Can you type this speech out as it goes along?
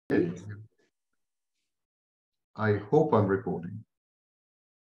Okay. I hope I'm recording.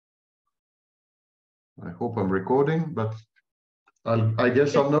 I hope I'm recording, but I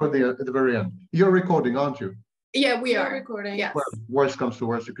guess I'll know at the very end. You're recording, aren't you? Yeah, we are recording. Yes. Well, worst comes to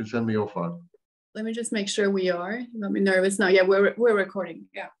worst, you can send me your file. Let me just make sure we are. You got me nervous now. Yeah, we're recording.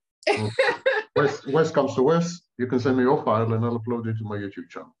 Yeah. Okay. Worst comes to worst, you can send me your file and I'll upload it to my YouTube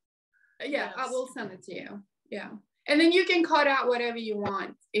channel. Yeah, Yes. I will send it to you. Yeah. And then you can cut out whatever you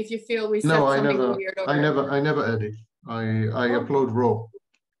want if you feel we said No, something weird. I never edit. I upload raw.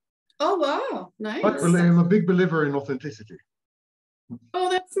 Oh wow, nice. I'm a big believer in authenticity.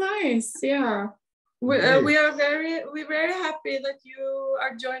 Oh, that's nice. Yeah. We're very happy that you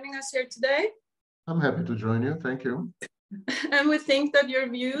are joining us here today. I'm happy to join you. Thank you. And we think that your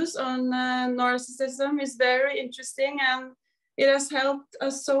views on narcissism is very interesting, and it has helped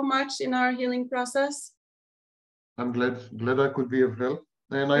us so much in our healing process. I'm glad I could be of help.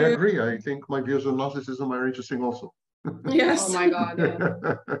 And I agree. I think my views on narcissism are interesting also. Yes. Oh my God.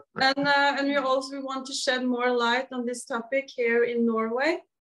 Yeah. And we also want to shed more light on this topic here in Norway,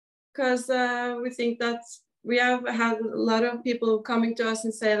 because we think that we have had a lot of people coming to us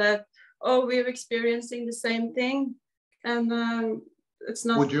and say that, oh, we're experiencing the same thing, and it's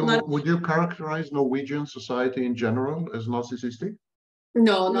not. Would you characterize Norwegian society in general as narcissistic?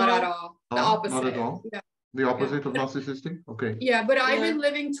 No, not at all. The opposite. Not at all. Yeah. The opposite of narcissistic? Okay. Yeah, but I've been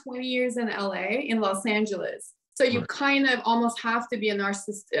living 20 years in LA, in Los Angeles. So you kind of almost have to be a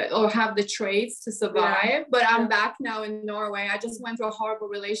narcissist or have the traits to survive. Yeah. But I'm back now in Norway. I just went through a horrible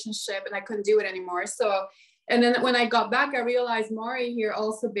relationship and I couldn't do it anymore. So, and then when I got back, I realized Mari here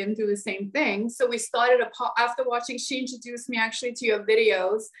also been through the same thing. So we started after watching, she introduced me actually to your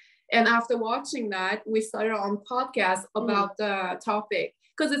videos. And after watching that, we started on podcast about the topic.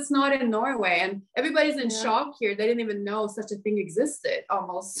 Because it's not in Norway and everybody's in shock here. They didn't even know such a thing existed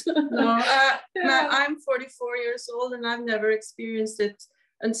almost. No, I'm 44 years old and I've never experienced it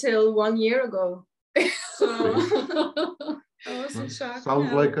until 1 year ago. So I was in shock.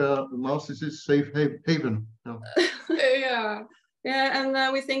 Sounds like a narcissist safe haven. Yeah. Yeah,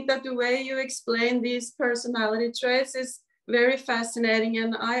 and we think that the way you explain these personality traits is very fascinating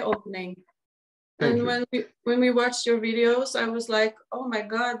and eye-opening. And when we watched your videos, I was like, oh my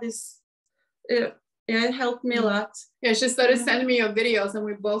God, it helped me a lot. Yeah, she started sending me your videos and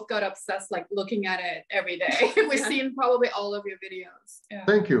we both got obsessed, like looking at it every day. We've seen probably all of your videos. Yeah.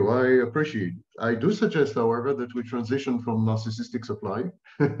 Thank you, I appreciate it. I do suggest, however, that we transition from narcissistic supply,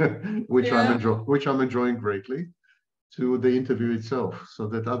 which I'm enjoying greatly, to the interview itself, so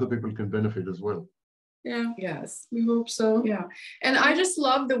that other people can benefit as well. Yeah. Yes. We hope so. Yeah. And I just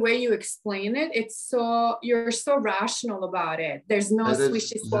love the way you explain it. You're so rational about it. There's no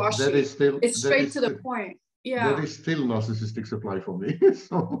swishy-swashy. It's straight to the point. Yeah. That is still narcissistic supply for me.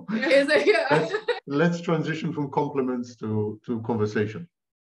 So is it? Yeah. let's transition from compliments to conversation.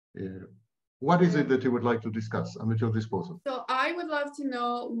 Yeah. What is it that you would like to discuss? I'm at your disposal. So I would love to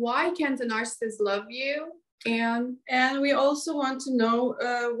know, why can't a narcissist love you? And we also want to know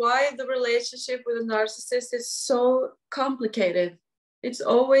why the relationship with a narcissist is so complicated. It's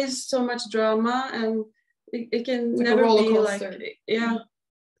always so much drama, and it can never be like,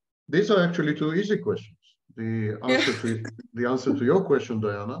 These are actually two easy questions. The answer to your question,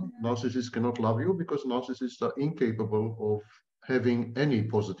 Diana, narcissists cannot love you because narcissists are incapable of having any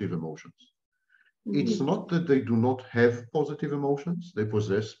positive emotions. It's not that they do not have positive emotions. They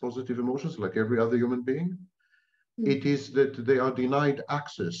possess positive emotions like every other human being. It is that they are denied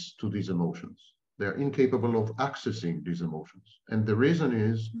access to these emotions. They're incapable of accessing these emotions. And the reason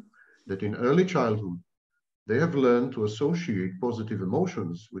is that in early childhood, they have learned to associate positive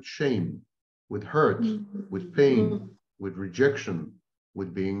emotions with shame, with hurt, with pain, with rejection,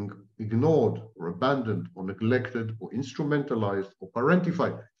 with being ignored or abandoned or neglected or instrumentalized or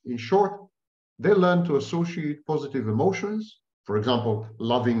parentified. In short, they learn to associate positive emotions, for example,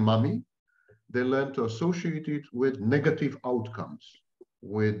 loving mommy. They learn to associate it with negative outcomes,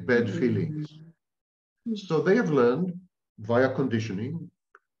 with bad feelings. So they have learned via conditioning,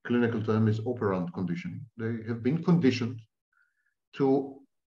 clinical term is operant conditioning. They have been conditioned to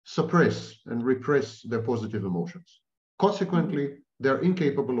suppress and repress their positive emotions. Consequently, they're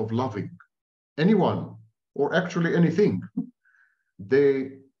incapable of loving anyone or actually anything.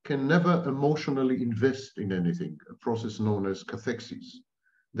 They can never emotionally invest in anything, a process known as cathexis.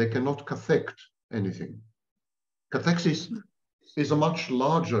 They cannot cathect anything. Cathexis is a much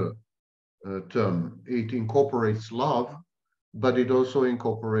larger term. It incorporates love, but it also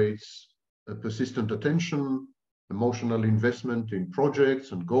incorporates a persistent attention, emotional investment in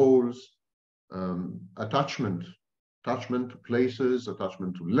projects and goals, attachment attachment to places,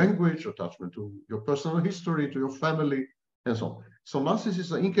 attachment to language, attachment to your personal history, to your family, and so on. So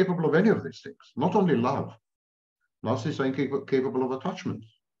narcissists are incapable of any of these things, not only love. Narcissists are incapable of attachment.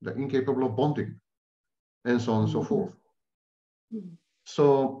 They're incapable of bonding, and so on and so forth.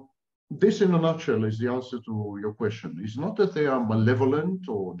 So this, in a nutshell, is the answer to your question. It's not that they are malevolent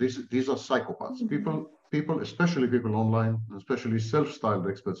or these are psychopaths. People, especially people online, especially self-styled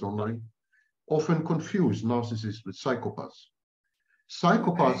experts online, often confuse narcissists with psychopaths.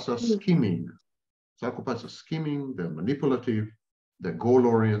 Psychopaths are scheming. Psychopaths are scheming, they're manipulative, they're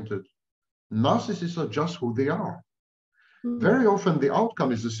goal-oriented. Narcissists are just who they are. Very often the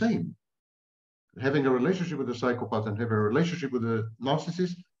outcome is the same. Having a relationship with a psychopath and having a relationship with a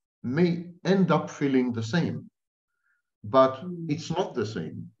narcissist may end up feeling the same. But it's not the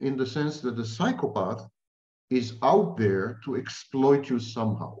same in the sense that the psychopath is out there to exploit you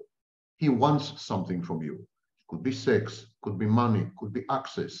somehow. He wants something from you. Could be sex, could be money, could be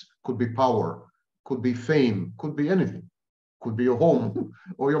access, could be power, could be fame, could be anything. Could be your home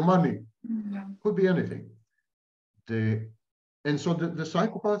or your money, could be anything. And so the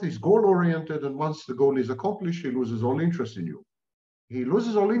psychopath is goal-oriented, and once the goal is accomplished, he loses all interest in you. He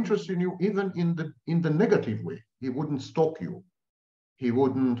loses all interest in you even in the negative way. He wouldn't stalk you. He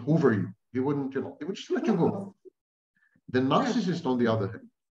wouldn't hoover you. He wouldn't, he would just let you go. The narcissist, on the other hand,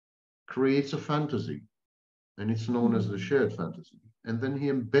 creates a fantasy, and it's known as the shared fantasy. And then he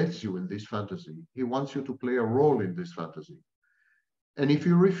embeds you in this fantasy. He wants you to play a role in this fantasy. And if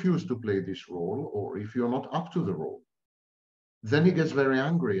you refuse to play this role, or if you're not up to the role, then he gets very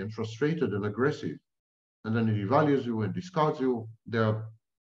angry and frustrated and aggressive. And then he devalues you and discards you.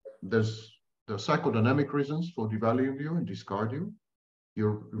 There's psychodynamic reasons for devaluing you and discard you.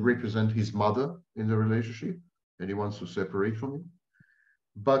 You represent his mother in the relationship, and he wants to separate from you.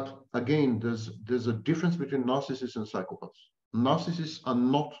 But again, there's a difference between narcissists and psychopaths. Narcissists are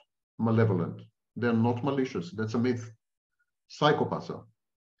not malevolent. They're not malicious. That's a myth. Psychopaths are.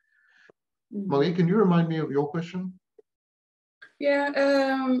 Marie, can you remind me of your question?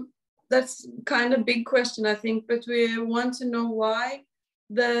 Yeah, that's kind of big question, I think, but we want to know why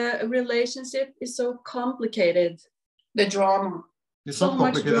the relationship is so complicated. The drama. It's so not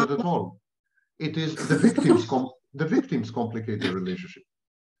complicated at all. It is the victims. The victims complicate the relationship.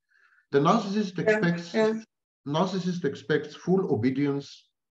 The narcissist expects narcissist expects full obedience,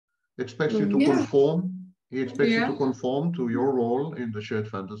 expects you to conform. He expects you to conform to your role in the shared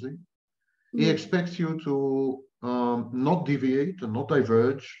fantasy. He expects you to not deviate and not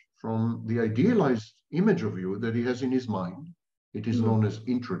diverge from the idealized image of you that he has in his mind. It is known as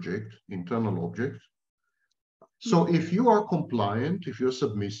introject, internal object. So if you are compliant, if you're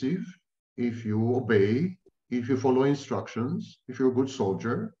submissive, if you obey, if you follow instructions, if you're a good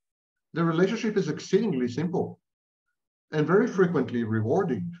soldier, the relationship is exceedingly simple and very frequently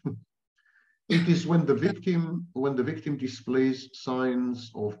rewarding. It is when the victim displays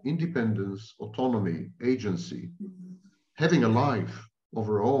signs of independence, autonomy, agency, having a life of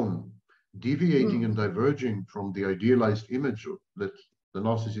her own, deviating and diverging from the idealized image that the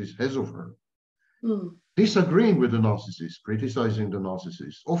narcissist has of her, disagreeing with the narcissist, criticizing the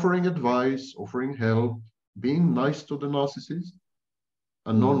narcissist, offering advice, offering help, being nice to the narcissist.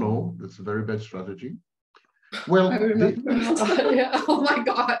 A no, that's a very bad strategy. Well, I remember. Oh my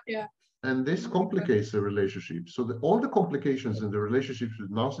God, yeah. And this complicates the relationship. So all the complications in the relationships with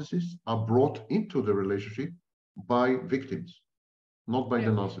narcissists are brought into the relationship by victims, not by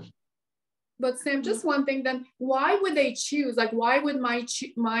the narcissist. But Sam, just one thing then, why would they choose? Like, why would mine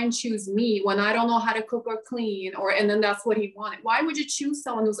choose me when I don't know how to cook or clean, and then that's what he wanted? Why would you choose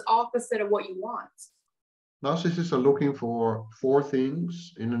someone who's opposite of what you want? Narcissists are looking for 4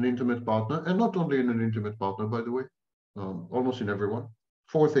 things in an intimate partner, and not only in an intimate partner, by the way, almost in everyone.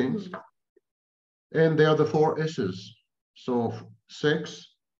 4 things. And they are the 4 S's. So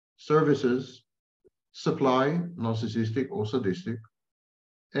sex, services, supply, narcissistic or sadistic,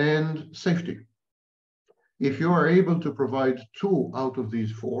 and safety. If you are able to provide 2 out of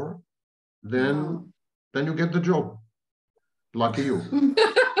these 4, then you get the job. Lucky you.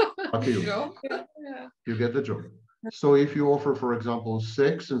 Lucky you. You get the job. So if you offer, for example,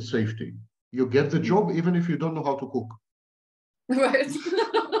 sex and safety, you get the job even if you don't know how to cook. Right.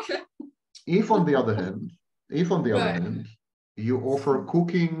 If on the other hand, you offer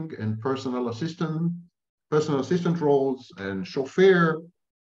cooking and personal assistant roles and chauffeur,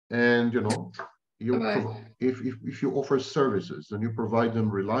 and if you offer services and you provide them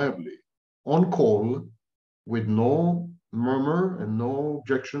reliably, on call, with no murmur and no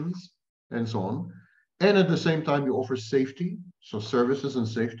objections and so on, and at the same time you offer safety, so services and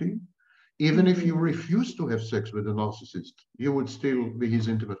safety, Even if you refuse to have sex with a narcissist, you would still be his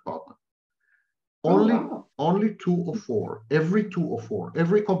intimate partner. Only 2 of 4, every 2 of 4,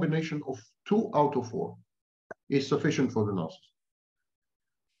 every combination of 2 out of 4 is sufficient for the narcissist.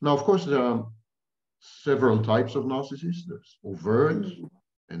 Now, of course, there are several types of narcissists. There's overt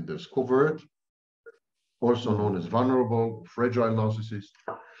and there's covert, also known as vulnerable, fragile narcissist.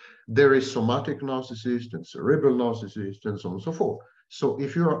 There is somatic narcissist and cerebral narcissist and so on and so forth. So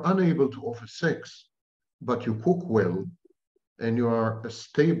if you are unable to offer sex, but you cook well, and you are a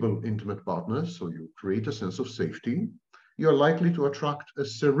stable intimate partner, so you create a sense of safety, you're likely to attract a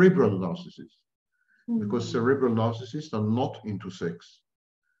cerebral narcissist, because cerebral narcissists are not into sex.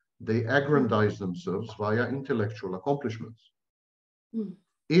 They aggrandize themselves via intellectual accomplishments.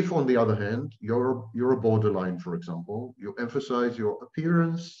 If, on the other hand, you're a borderline, for example, you emphasize your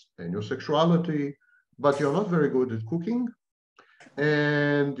appearance and your sexuality, but you're not very good at cooking,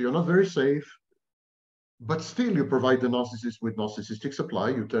 and you're not very safe, but still you provide the narcissist with narcissistic supply.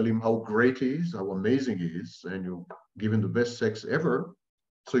 You tell him how great he is, how amazing he is, and you give him the best sex ever.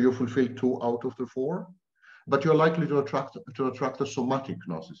 So you fulfill 2 out of the 4, but you're likely to attract a somatic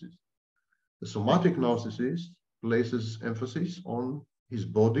narcissist. The somatic narcissist places emphasis on his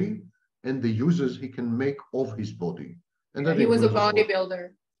body and the uses he can make of his body. And that he was a bodybuilder.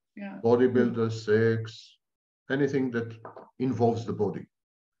 Yeah. Bodybuilder, sex, anything that involves the body.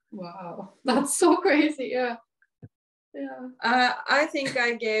 Wow, that's so crazy. Yeah. I think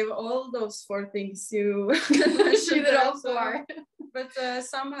I gave all those 4 things you she did all 4. But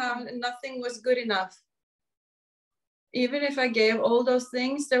somehow nothing was good enough. Even if I gave all those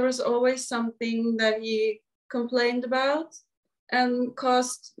things, there was always something that he complained about and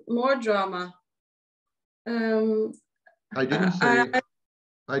caused more drama. I did not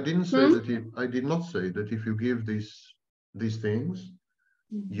say that if you give these things,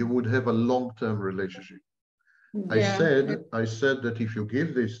 you would have a long-term relationship. I said that if you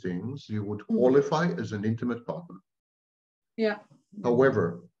give these things, you would qualify as an intimate partner. Yeah.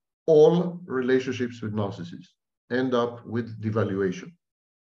 However, all relationships with narcissists end up with devaluation.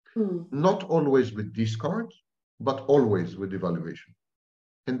 Not always with discard, but always with devaluation.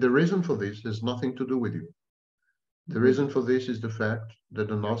 And the reason for this has nothing to do with you. The reason for this is the fact that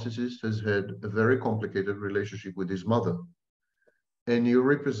the narcissist has had a very complicated relationship with his mother. And you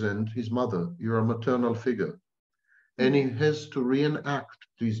represent his mother. You're a maternal figure. And he has to reenact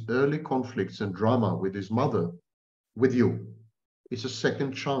these early conflicts and drama with his mother, with you. It's a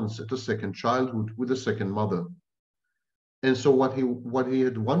second chance at a second childhood with a second mother. And so what he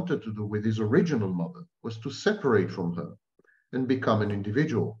had wanted to do with his original mother was to separate from her and become an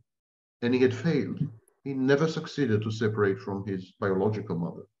individual. And he had failed. He never succeeded to separate from his biological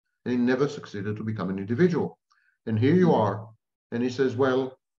mother. And he never succeeded to become an individual. And here you are. And he says,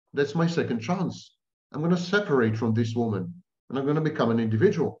 well, that's my second chance. I'm going to separate from this woman and I'm going to become an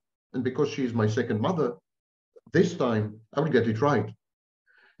individual. And because she is my second mother, this time I will get it right.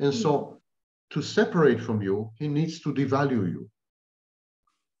 And so to separate from you, he needs to devalue you.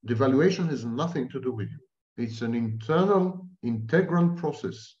 Devaluation has nothing to do with you. It's an internal, integral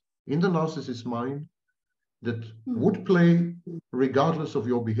process in the narcissist's mind that would play regardless of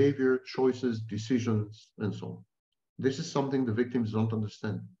your behavior, choices, decisions, and so on. This is something the victims don't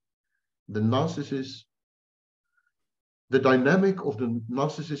understand. The dynamic of the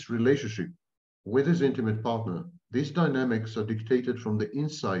narcissist relationship with his intimate partner, these dynamics are dictated from the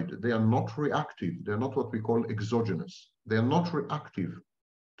inside. They are not reactive. They're not what we call exogenous. They are not reactive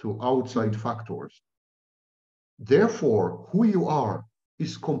to outside factors. Therefore, who you are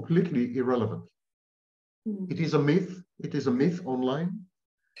is completely irrelevant. It is a myth. It is a myth online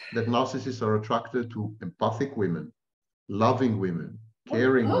that narcissists are attracted to empathic women, loving women,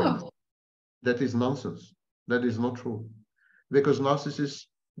 caring women. That is nonsense. That is not true. Because narcissists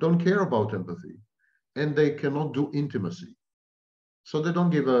don't care about empathy and they cannot do intimacy. So they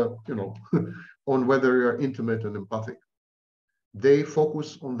don't give a, on whether you're intimate and empathic. They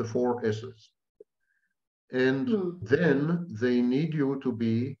focus on the 4 S's. And then they need you to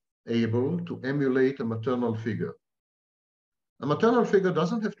be able to emulate a maternal figure. A maternal figure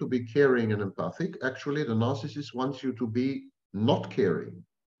doesn't have to be caring and empathic. Actually, the narcissist wants you to be not caring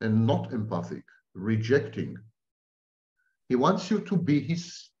and not empathic, rejecting. He wants you to be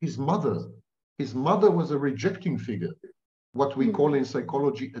his mother. His mother was a rejecting figure, what we call in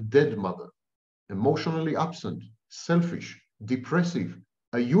psychology a dead mother, emotionally absent, selfish, depressive,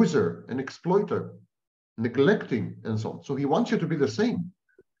 a user, an exploiter, neglecting, and so on. So he wants you to be the same,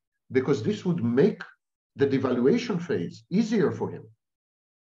 because this would make the devaluation phase easier for him.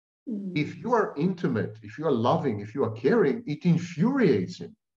 If you are intimate, if you are loving, if you are caring, it infuriates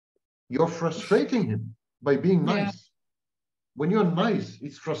him. You're frustrating him by being nice. When you're nice,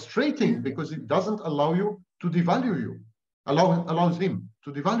 it's frustrating because it doesn't allow you to devalue you, allows him to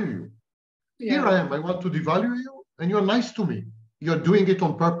devalue you. Here I am, I want to devalue you, and you're nice to me. You're doing it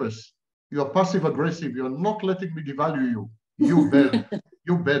on purpose. You're passive aggressive. You're not letting me devalue you.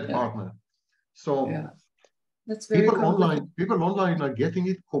 You bad partner. So that's very people online are getting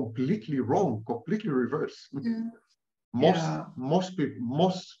it completely wrong, completely reverse. Most people,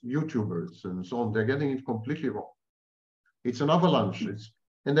 most YouTubers and so on, they're getting it completely wrong. It's an avalanche.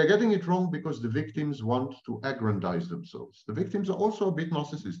 And they're getting it wrong because the victims want to aggrandize themselves. The victims are also a bit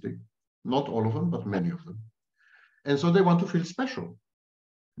narcissistic. Not all of them, but many of them. And so they want to feel special.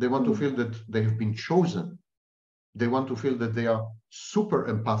 They want to feel that they have been chosen. They want to feel that they are super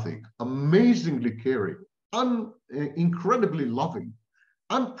empathic, amazingly caring, incredibly loving,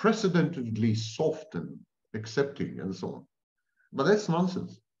 unprecedentedly soft and accepting, and so on. But that's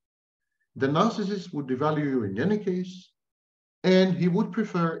nonsense. The narcissist would devalue you in any case, and he would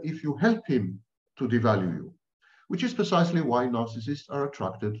prefer if you help him to devalue you, which is precisely why narcissists are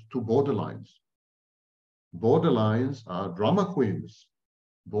attracted to borderlines. Borderlines are drama queens.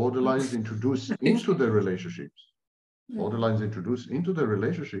 Borderlines introduce into their relationships. Borderlines introduce into their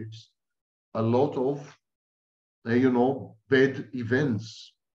relationships a lot of, bad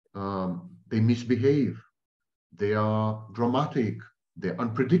events. They misbehave. They are dramatic. They're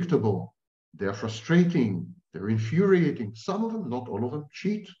unpredictable. They're frustrating. They're infuriating. Some of them, not all of them,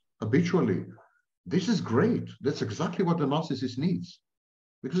 cheat habitually. This is great. That's exactly what the narcissist needs,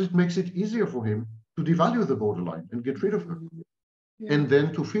 because it makes it easier for him to devalue the borderline and get rid of her. And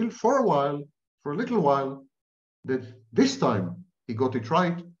then to feel for a little while, that this time he got it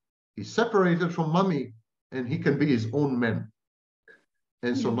right. He's separated from mommy and he can be his own man.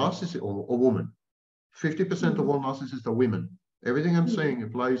 And so narcissist or woman, 50% of all narcissists are women. Everything I'm saying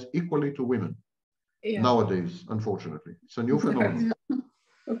applies equally to women nowadays, unfortunately. It's a new phenomenon.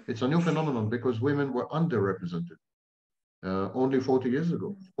 It's a new phenomenon because women were underrepresented. Only 40 years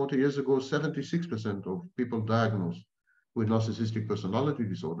ago. 40 years ago, 76% of people diagnosed with narcissistic personality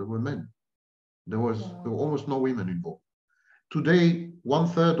disorder were men. There were almost no women involved. Today,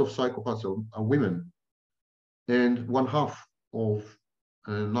 1/3 of psychopaths are women, and 1/2 of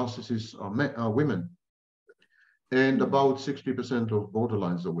narcissists are women, and about 60% of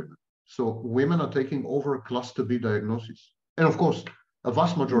borderlines are women. So women are taking over cluster B diagnosis. And of course, a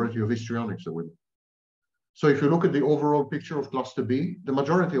vast majority of histrionics are women. So if you look at the overall picture of cluster B, the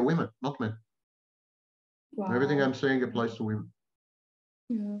majority are women, not men. Everything I'm saying applies to women.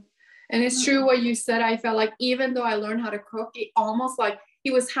 And it's true what you said. I felt like even though I learned how to cook, it almost like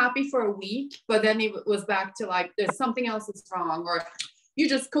he was happy for a week, but then it was back to like, there's something else is wrong, or you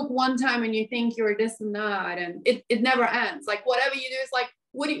just cook one time and you think you're this and that, and it never ends. Like whatever you do is like,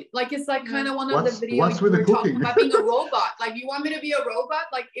 what do you, like, it's like kind of one of the videos we were talking about being a robot. Like, you want me to be a robot?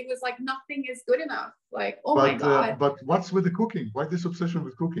 Like, it was like, nothing is good enough. Like, my God. But what's with the cooking? Why this obsession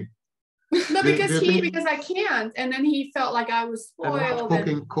with cooking? No, because I can't. And then he felt like I was spoiled.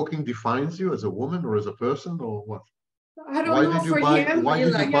 And cooking defines you as a woman or as a person, or what? I don't know. For him,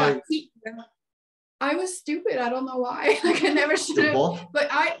 I was stupid. I don't know why. Like, I never should have. But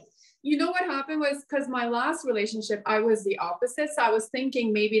you know what happened was, because my last relationship, I was the opposite. So I was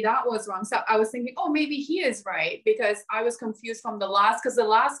thinking maybe that was wrong. So I was thinking, oh, maybe he is right, because I was confused from the last, because the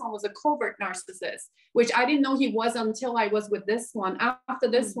last one was a covert narcissist, which I didn't know he was until I was with this one. After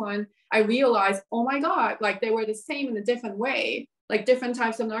this one, I realized, oh my God, like they were the same in a different way, like different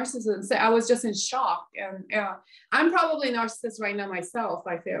types of narcissists. So I was just in shock. And I'm probably a narcissist right now myself,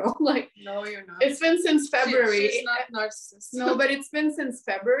 I feel like. No, you're not. It's been since February. She's not narcissist. No, but it's been since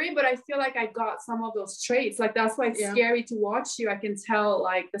February, but I feel like I got some of those traits. Like, that's why it's scary to watch you. I can tell,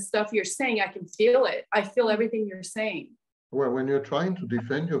 like, the stuff you're saying, I can feel it. I feel everything you're saying. Well, when you're trying to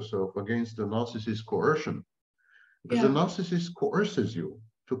defend yourself against the narcissist coercion, because the narcissist coerces you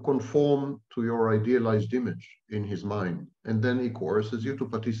to conform to your idealized image in his mind. And then he coerces you to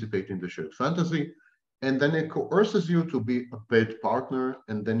participate in the shared fantasy. And then he coerces you to be a bad partner.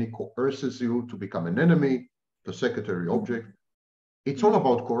 And then he coerces you to become an enemy, the secondary object. It's all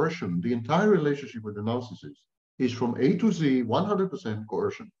about coercion. The entire relationship with the narcissist is from A to Z, 100%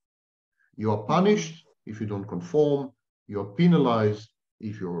 coercion. You are punished if you don't conform. You're penalized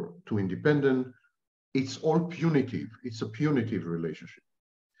if you're too independent. It's all punitive. It's a punitive relationship.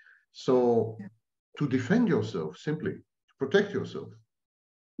 So to defend yourself, simply to protect yourself,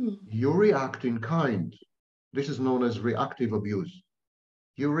 you react in kind. This is known as reactive abuse.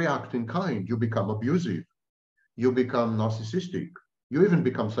 You react in kind. You become abusive. You become narcissistic. You even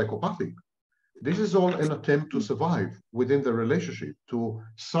become psychopathic. This is all an attempt to survive within the relationship, to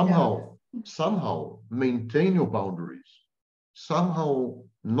somehow maintain your boundaries, somehow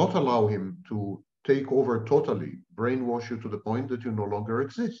not allow him to take over totally, brainwash you to the point that you no longer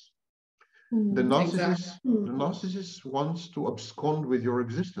exist. The narcissist wants to abscond with your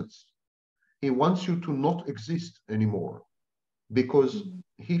existence. He wants you to not exist anymore because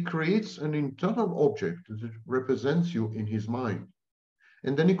he creates an internal object that represents you in his mind.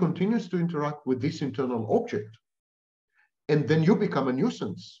 And then he continues to interact with this internal object. And then you become a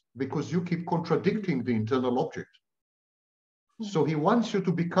nuisance because you keep contradicting the internal object. So he wants you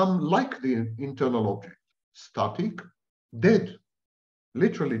to become like the internal object, static, dead,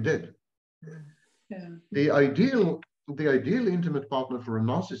 literally dead. Yeah. The ideal intimate partner for a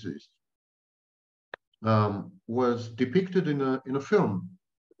narcissist was depicted in a film,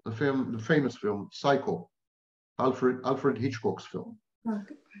 the famous film Psycho, Alfred Hitchcock's film.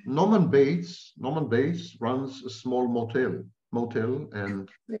 Okay. Norman Bates runs a small motel, and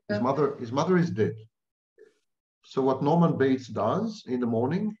his mother is dead. So what Norman Bates does in the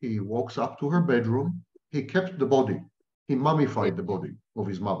morning, he walks up to her bedroom. He kept the body. He mummified the body of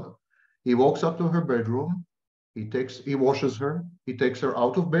his mother. He walks up to her bedroom. He washes her. He takes her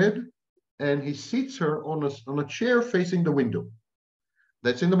out of bed, and he seats her on a chair facing the window.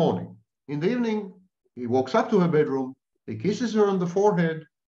 That's in the morning. In the evening, he walks up to her bedroom. He kisses her on the forehead.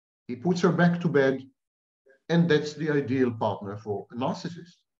 He puts her back to bed, and that's the ideal partner for a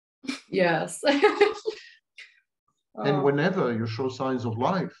narcissist. Yes. And whenever you show signs of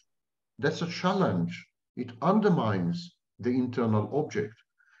life, that's a challenge. It undermines the internal object.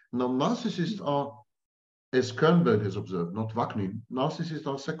 Now, narcissists are, as Kernberg has observed, not Vaknin, narcissists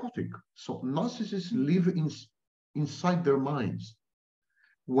are psychotic. So narcissists live inside their minds.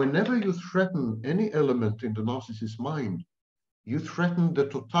 Whenever you threaten any element in the narcissist's mind, you threaten the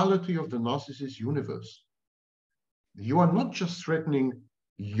totality of the narcissist's universe. You are not just threatening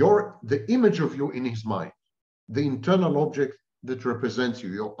the image of you in his mind, the internal object that represents you,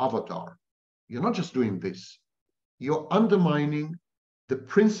 your avatar. You're not just doing this. You're undermining the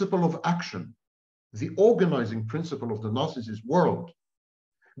principle of action, the organizing principle of the narcissist world.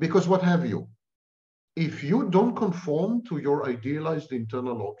 Because what have you? If you don't conform to your idealized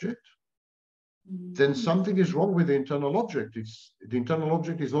internal object, then something is wrong with the internal object. The internal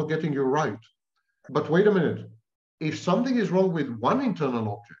object is not getting you right. But wait a minute. If something is wrong with one internal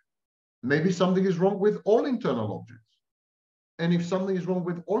object, maybe something is wrong with all internal objects. And if something is wrong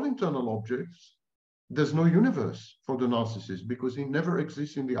with all internal objects, there's no universe for the narcissist because he never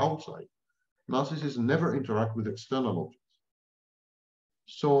exists in the outside. Narcissists never interact with external objects.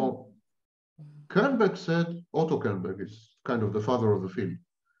 So Kernberg said, Otto Kernberg is kind of the father of the field.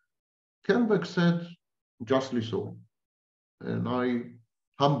 Kernberg said, justly so, and I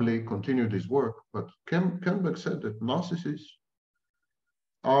humbly continued his work, but Kernberg said that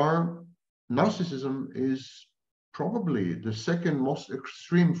narcissism is probably the second most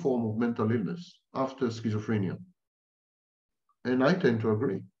extreme form of mental illness after schizophrenia. And I tend to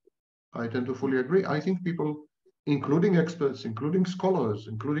agree. I tend to fully agree. I think people, including experts, including scholars,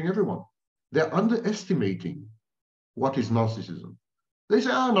 including everyone, they're underestimating what is narcissism. They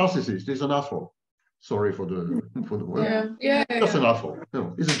say, narcissist is an asshole. Sorry for the word. Yeah. Just an asshole.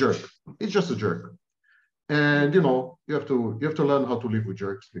 He's a jerk. He's just a jerk. And you have to learn how to live with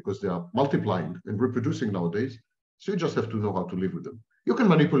jerks because they are multiplying and reproducing nowadays. So you just have to know how to live with them. You can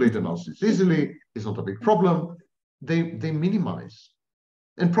manipulate a narcissist easily. It's not a big problem. They minimize.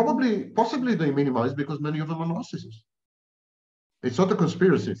 And possibly they minimize because many of them are narcissists. It's not a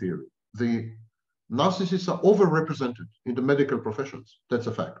conspiracy theory. The narcissists are overrepresented in the medical professions. That's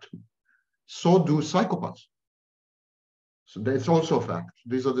a fact. So do psychopaths. So that's also a fact.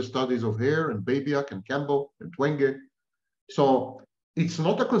 These are the studies of Hare and Babiak and Campbell and Twenge. So it's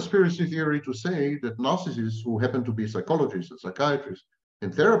not a conspiracy theory to say that narcissists who happen to be psychologists and psychiatrists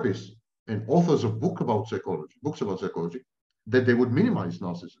and therapists and authors of books about psychology, that they would minimize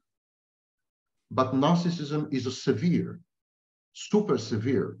narcissism. But narcissism is a severe, super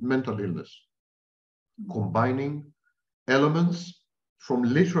severe mental illness, combining elements from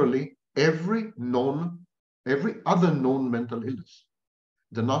literally every other known mental illness.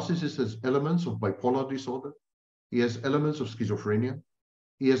 The narcissist has elements of bipolar disorder. He has elements of schizophrenia.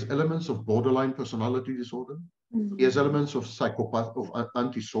 He has elements of borderline personality disorder. He has elements of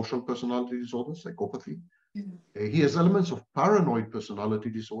antisocial personality disorder, psychopathy. He has elements of paranoid personality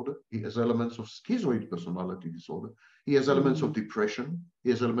disorder. He has elements of schizoid personality disorder. He has elements of depression. He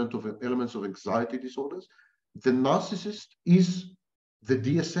has elements of anxiety disorders. The narcissist is the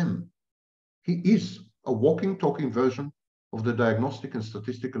DSM. He is a walking, talking version of the Diagnostic and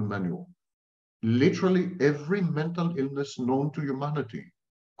Statistical Manual. literally every mental illness known to humanity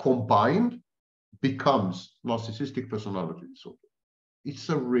combined becomes narcissistic personality disorder. It's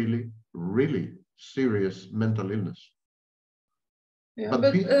a really, really serious mental illness. Yeah,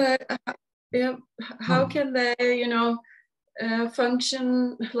 but yeah, how can they, you know,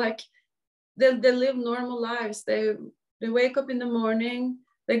 function like they live normal lives? They wake up in the morning,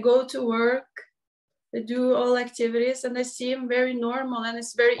 they go to work, they do all activities, and they seem very normal. And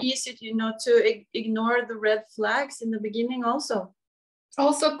it's very easy, to, you know, to ignore the red flags in the beginning also.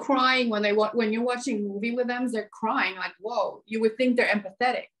 Also crying when you're watching a movie with them, they're crying like, whoa, you would think they're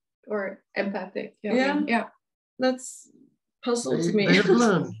empathetic or empathic. Yeah. That's puzzle to me.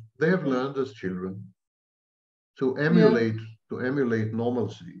 They have learned as children to emulate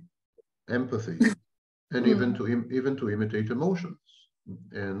normalcy, empathy, and even to imitate emotions.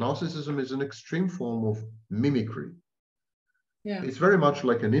 And narcissism is an extreme form of mimicry. Yeah. It's very much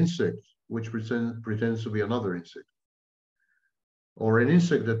like an insect which pretends to be another insect, or an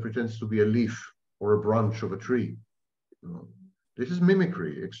insect that pretends to be a leaf or a branch of a tree. This is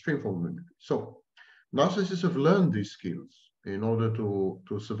mimicry, extreme form of mimicry. So narcissists have learned these skills in order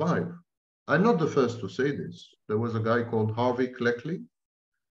to survive. I'm not the first to say this. There was a guy called Harvey Cleckley,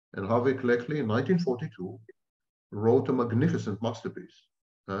 and Harvey Cleckley in 1942 wrote a magnificent masterpiece.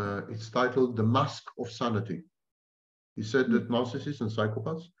 It's titled The Mask of Sanity. He said that narcissists and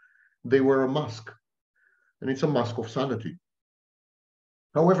psychopaths, they wear a mask, and it's a mask of sanity.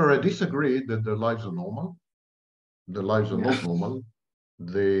 However, I disagree that their lives are normal. Their lives are not normal.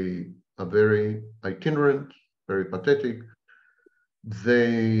 They are very itinerant, very pathetic.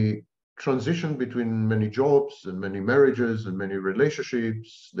 They transition between many jobs and many marriages and many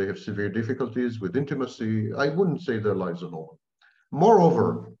relationships. They have severe difficulties with intimacy. I wouldn't say their lives are normal.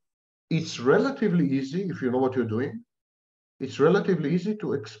 Moreover, it's relatively easy, if you know what you're doing, it's relatively easy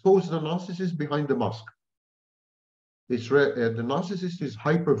to expose the narcissist behind the mask. The narcissist is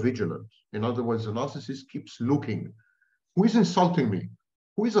hyper vigilant. In other words, the narcissist keeps looking. Who is insulting me?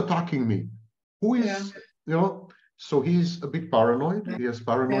 Who is attacking me? Who is, you know, so he's a bit paranoid. He has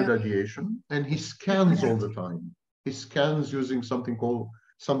paranoid ideation, and he scans all the time. He scans using something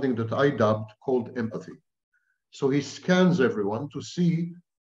that I dubbed called empathy. So he scans everyone to see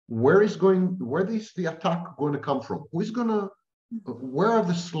where is the attack going to come from? Where are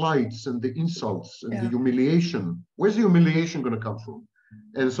the slights and the insults and the humiliation? Where's the humiliation going to come from?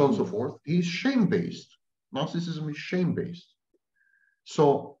 And so on and so forth. He's shame-based. Narcissism is shame-based.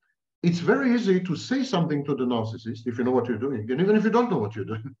 So it's very easy to say something to the narcissist if you know what you're doing. And even if you don't know what you're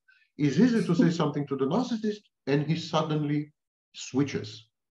doing, it's easy to say something to the narcissist and he suddenly switches.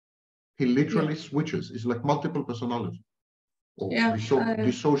 He literally switches. It's like multiple personality or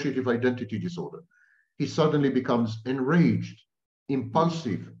dissociative identity disorder. He suddenly becomes enraged,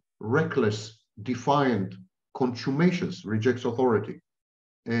 impulsive, reckless, defiant, contumacious, rejects authority,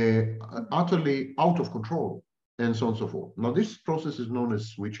 utterly out of control, and so on and so forth. Now, this process is known as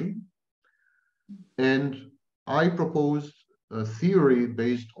switching. And I proposed a theory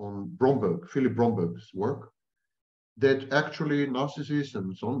based on Philip Bromberg's work, that actually narcissists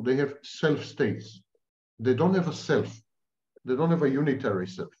and so on, they have self-states. They don't have a self. They don't have a unitary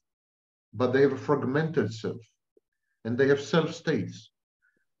self, but they have a fragmented self. And they have self-states.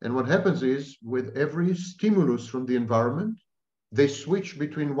 And what happens is, with every stimulus from the environment, they switch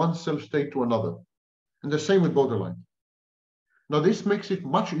between one self-state to another. And the same with borderline. Now, this makes it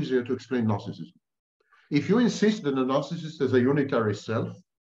much easier to explain narcissism. If you insist that a narcissist has a unitary self,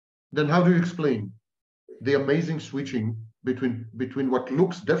 then how do you explain the amazing switching between what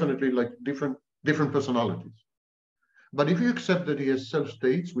looks definitely like different personalities? But if you accept that he has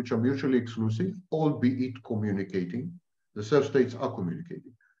self-states which are mutually exclusive, albeit communicating, the self-states are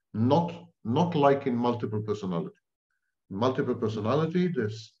communicating, not like in multiple personality. In multiple personality,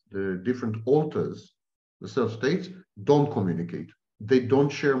 the different alters, the self-states, don't communicate. They don't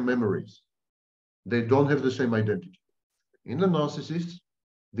share memories. They don't have the same identity. In the narcissist,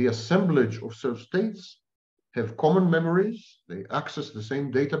 the assemblage of self-states have common memories, they access the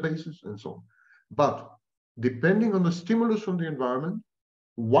same databases, and so on. But depending on the stimulus from the environment,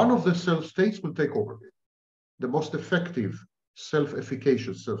 one of the self-states will take over. The most effective,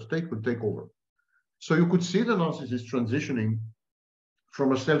 self-efficacious self-state will take over. So you could see the narcissist transitioning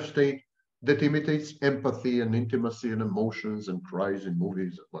from a self-state that imitates empathy and intimacy and emotions and cries in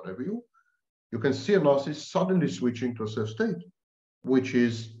movies and whatever you can see a narcissist suddenly switching to a self-state, which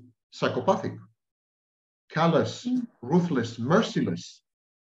is psychopathic, callous, ruthless, merciless,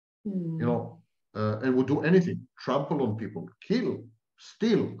 you know, and would do anything, trample on people, kill,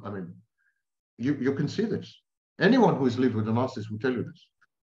 steal. I mean, you can see this. Anyone who has lived with a narcissist will tell you this.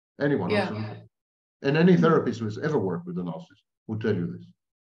 Anyone, absolutely. And any therapist who has ever worked with a narcissist will tell you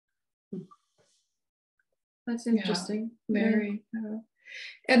this. That's interesting. Very.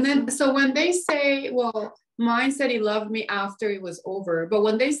 And then, so when they say, well, mine said he loved me after it was over, but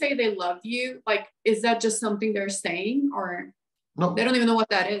when they say they love you, like, is that just something they're saying, or no, they don't even know what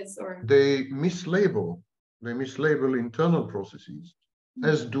that is? Or they mislabel internal processes,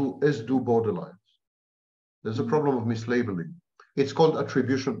 as do borderlines. There's a problem of mislabeling. It's called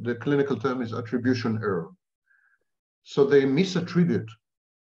attribution. The clinical term is attribution error. So they misattribute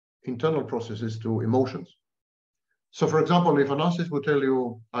internal processes to emotions. So, for example, if a narcissist will tell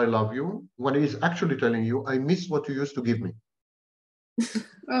you, I love you, when he's actually telling you, I miss what you used to give me.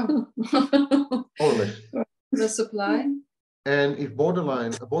 oh. Or less. The supply. And if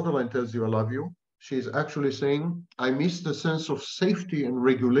a borderline tells you, I love you, she's actually saying, I miss the sense of safety and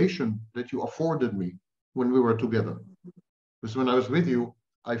regulation that you afforded me when we were together. Because when I was with you,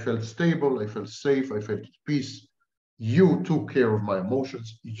 I felt stable, I felt safe, I felt at peace. You took care of my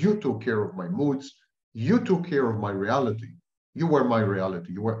emotions. You took care of my moods. You took care of my reality. You were my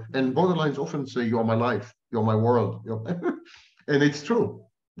reality. You were, and borderlines often say, you are my life, you're my world. And it's true.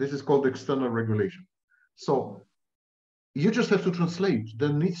 This is called external regulation. So you just have to translate.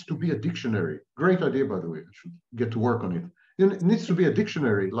 There needs to be a dictionary. Great idea, by the way. I should get to work on it. It needs to be a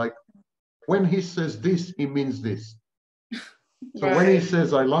dictionary. Like when he says this, he means this. So when he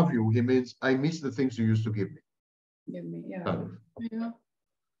says, I love you, he means, I miss the things you used to give me. Yeah. Kind of.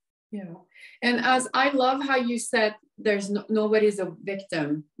 Yeah. And as I love how you said, there's nobody's a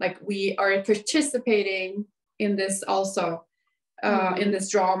victim. Like we are participating in this also, in this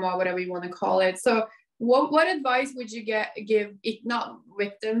drama, whatever you want to call it. So what advice would you give, not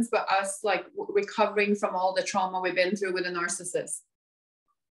victims, but us, like recovering from all the trauma we've been through with a narcissist?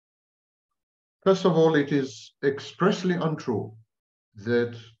 First of all, it is expressly untrue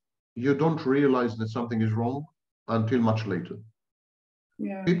that you don't realize that something is wrong until much later.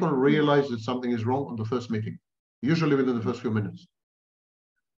 Yeah. People realize that something is wrong on the first meeting, usually within the first few minutes.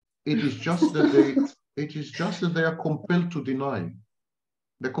 It is just that they are compelled to deny.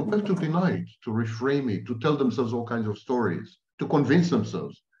 They're compelled to deny it, to reframe it, to tell themselves all kinds of stories, to convince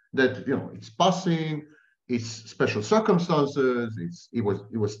themselves that it's passing, it's special circumstances, he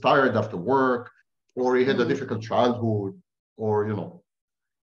was tired after work, or he had a difficult childhood, or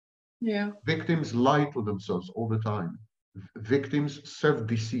Yeah. Victims lie to themselves all the time. Victims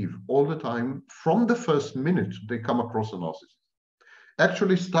self-deceive all the time from the first minute they come across a narcissist.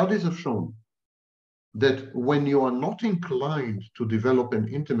 Actually, studies have shown that when you are not inclined to develop an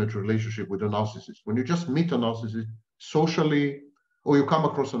intimate relationship with a narcissist, when you just meet a narcissist socially, or you come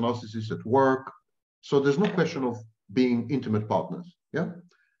across a narcissist at work, so there's no question of being intimate partners. Yeah.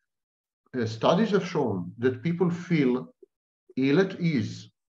 Studies have shown that people feel ill at ease.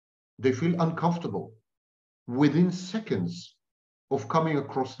 They feel uncomfortable within seconds of coming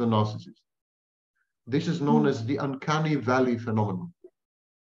across the narcissist. This is known as the uncanny valley phenomenon.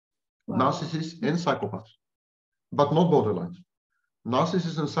 Wow. Narcissists and psychopaths, but not borderlines.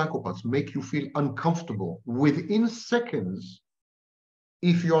 Narcissists and psychopaths make you feel uncomfortable within seconds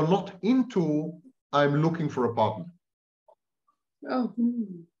if you're not into, I'm looking for a partner. Oh.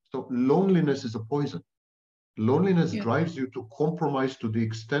 So loneliness is a poison. Loneliness drives you to compromise to the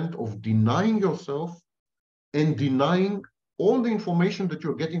extent of denying yourself and denying all the information that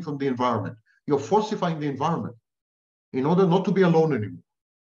you're getting from the environment. You're falsifying the environment in order not to be alone anymore,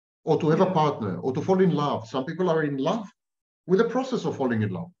 or to have a partner, or to fall in love. Some people are in love with the process of falling in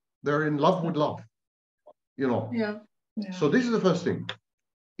love. They're in love with love, Yeah. So this is the first thing.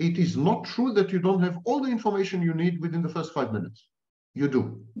 It is not true that you don't have all the information you need within the first 5 minutes. You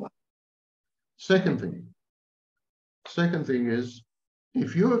do. Wow. Second thing is,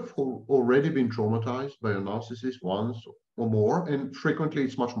 if you have already been traumatized by a narcissist once or more, and frequently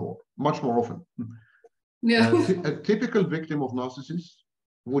it's much more often. Yeah. A typical victim of narcissists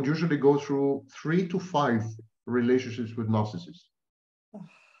would usually go through 3 to 5 relationships with narcissists.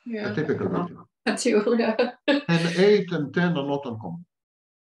 Yeah. A typical victim. Yeah. And 8 and 10 are not uncommon.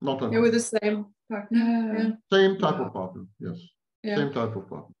 Not uncommon. Yeah, with the same partner. Yeah. Same type of partner, yes. Yeah. Same type of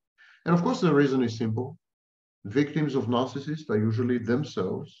partner. And of course, the reason is simple. Victims of narcissists are usually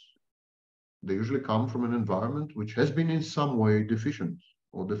themselves. They usually come from an environment which has been in some way deficient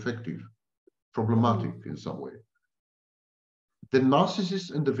or defective, problematic in some way. The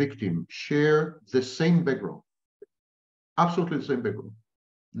narcissist and the victim share the same background, absolutely the same background.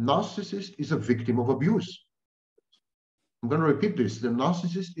 Narcissist is a victim of abuse. I'm going to repeat this. The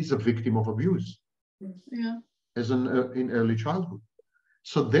narcissist is a victim of abuse, in early childhood.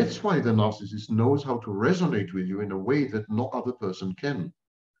 So that's why the narcissist knows how to resonate with you in a way that no other person can.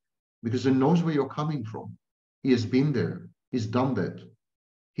 because he knows where you're coming from. He has been there. He's done that.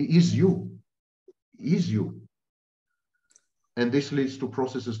 He is you. He is you. And this leads to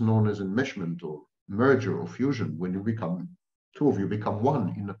processes known as enmeshment or merger or fusion, when you become, two of you become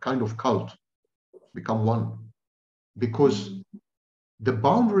one in a kind of cult, become one. Because the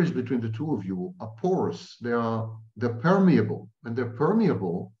boundaries between the two of you are porous. They're permeable, and they're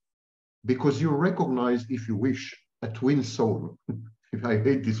permeable because you recognize, if you wish, a twin soul. I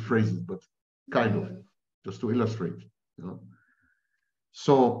hate these phrases, but kind of, just to illustrate. You know?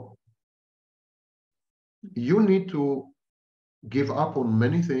 So you need to give up on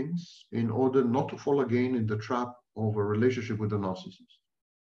many things in order not to fall again in the trap of a relationship with a narcissist.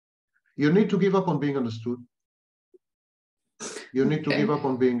 You need to give up on being understood. You need to give up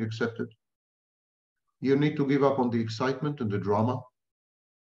on being accepted. You need to give up on the excitement and the drama.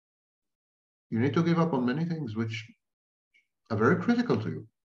 You need to give up on many things which are very critical to you.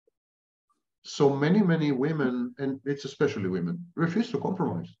 So many women, and it's especially women, refuse to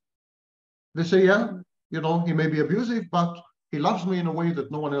compromise. They say, yeah, you know, he may be abusive, but he loves me in a way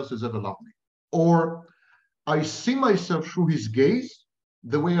that no one else has ever loved me. Or I see myself through his gaze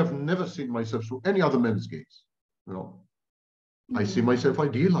the way I've never seen myself through any other man's gaze. You know, I see myself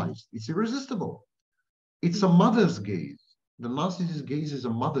idealized. It's irresistible. It's a mother's gaze. The narcissist's gaze is a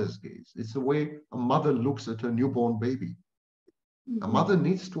mother's gaze. It's the way a mother looks at her newborn baby. A mother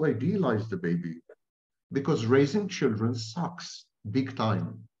needs to idealize the baby because raising children sucks big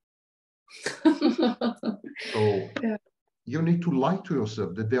time. So you need to lie to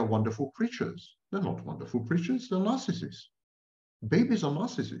yourself that they are wonderful creatures. They're not wonderful creatures, they're narcissists. Babies are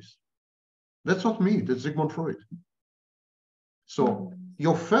narcissists. That's not me, that's Sigmund Freud. So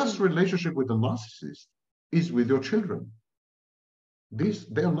your first relationship with a narcissist is with your children. They've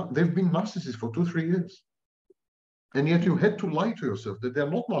been narcissists for 2-3 years. And yet you had to lie to yourself that they're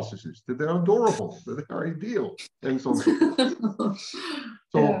not narcissists, that they're adorable, that they are ideal, and so on and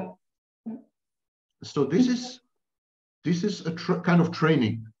so forth. So this is a kind of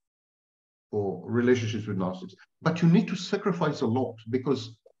training for relationships with narcissists. But you need to sacrifice a lot,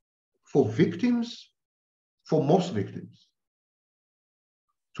 because for victims, for most victims,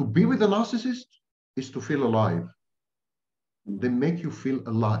 to be with a narcissist is to feel alive. They make you feel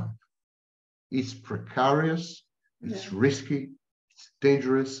alive. It's precarious, it's risky, it's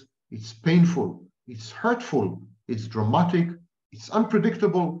dangerous, it's painful, it's hurtful, it's dramatic, it's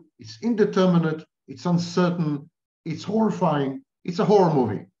unpredictable, it's indeterminate, it's uncertain, it's horrifying, it's a horror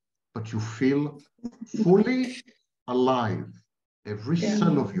movie. But you feel fully alive. Every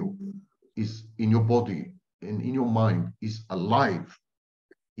cell of you is in your body and in your mind is alive.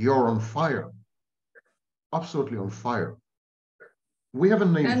 You're on fire, absolutely on fire. We have a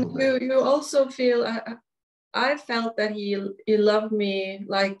name for that. And you also feel, I felt that he loved me,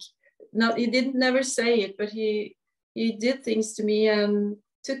 like, not, he didn't never say it, but he did things to me and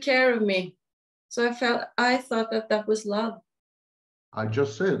took care of me. So I thought that was love. I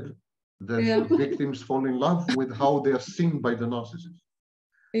just said that victims fall in love with how they are seen by the narcissist.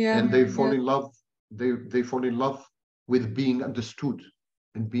 And they fall in love, they fall in love with being understood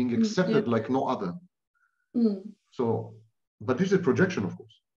and being accepted like no other. So, but this is projection, of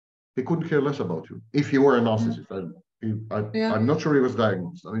course. He couldn't care less about you if he were a narcissist. I'm not sure he was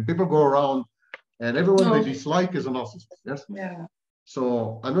diagnosed. I mean, people go around and everyone they dislike is a narcissist. Yes. Yeah.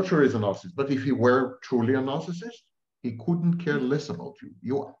 So I'm not sure he's a narcissist, but if he were truly a narcissist, he couldn't care less about you.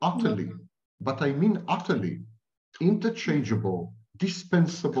 You're utterly, but I mean utterly, interchangeable,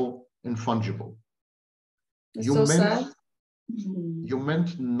 dispensable, and fungible. You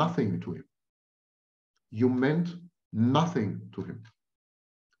meant nothing to him. You meant nothing to him.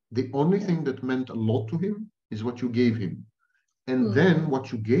 The only thing that meant a lot to him is what you gave him. And then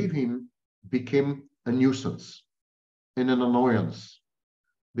what you gave him became a nuisance and an annoyance,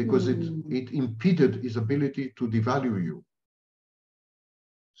 because it impeded his ability to devalue you.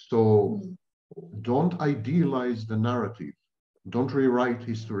 So don't idealize the narrative. Don't rewrite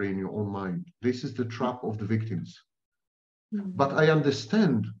history in your own mind. This is the trap of the victims. But I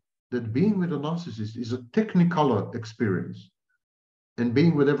understand that being with a narcissist is a technicolor experience, and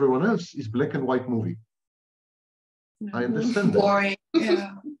being with everyone else is black and white movie. I understand that. Boring.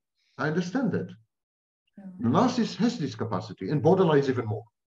 Yeah. I understand that. The narcissist has this capacity, and borderlines even more.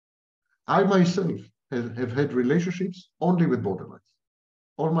 I myself have had relationships only with borderlines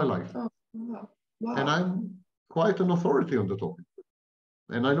all my life. Oh, wow. Wow. And I'm quite an authority on the topic.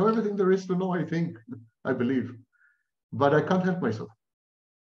 And I know everything there is to know, I think, I believe. But I can't help myself.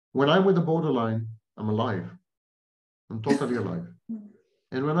 When I'm with a borderline, I'm alive. I'm totally alive.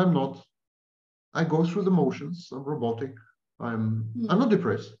 And when I'm not, I go through the motions. I'm robotic. I'm not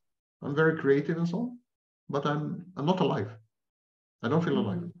depressed. I'm very creative and so on, but I'm not alive. I don't feel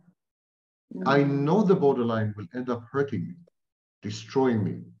alive. I know the borderline will end up hurting me, destroying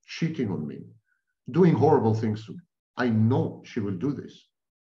me, cheating on me, doing horrible things to me. I know she will do this.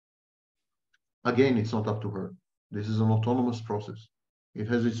 Again, it's not up to her. This is an autonomous process. It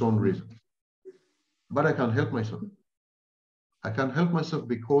has its own reasons. But I can't help myself. I can't help myself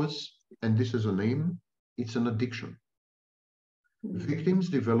because, and this is a name, it's an addiction. Victims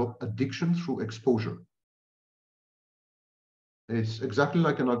develop addiction through exposure. It's exactly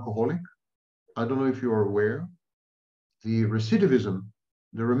like an alcoholic. I don't know if you are aware, the recidivism,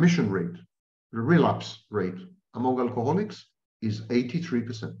 the remission rate, the relapse rate among alcoholics is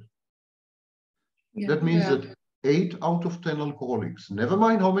 83%. That means that 8 out of 10 alcoholics, never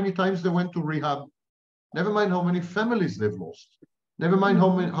mind how many times they went to rehab, never mind how many families they've lost, never mind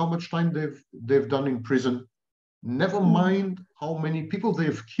how much time they've done in prison, never mind how many people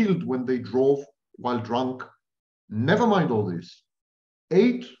they've killed when they drove while drunk, never mind all this.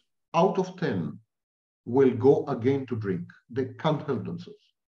 8 out of 10 will go again to drink. They can't help themselves.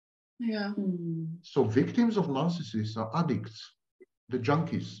 Yeah. So victims of narcissists are addicts, the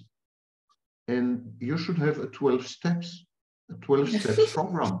junkies. And you should have a 12 steps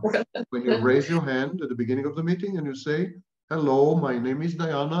program. When you raise your hand at the beginning of the meeting and you say, hello, my name is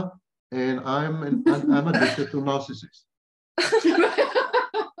Diana, and I'm addicted to narcissists.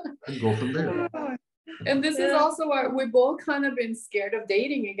 And go from there. And this is also why we both kind of been scared of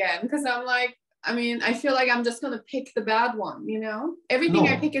dating again, because I'm like, I mean, I feel like I'm just going to pick the bad one, you know? Everything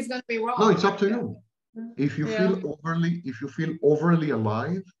I pick is going to be wrong. No, it's up to you. If you feel overly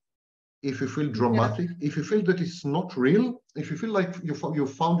alive, if you feel dramatic, if you feel that it's not real, if you feel like you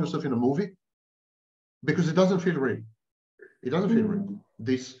found yourself in a movie, because it doesn't feel real. It doesn't feel real.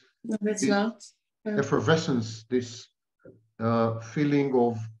 This effervescence, this feeling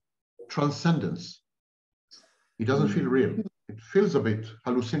of transcendence, it doesn't feel real. It feels a bit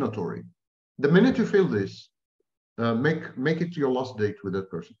hallucinatory. The minute you feel this, make it your last date with that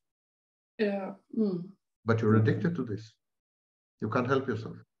person. Yeah. But you're addicted to this. You can't help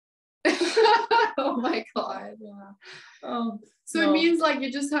yourself. Oh my God. Yeah. So it means like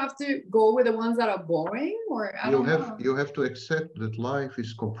you just have to go with the ones that are boring, or you have to accept that life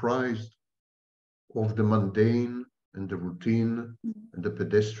is comprised of the mundane and the routine and the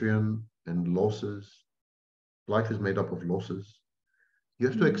pedestrian and losses. Life is made up of losses. You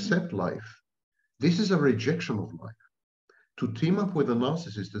have to accept life. This is a rejection of life. To team up with a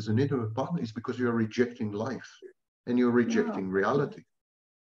narcissist as an intimate partner is because you are rejecting life and you're rejecting reality.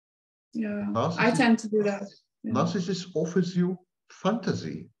 Yeah, I tend to do that. Narcissist offers you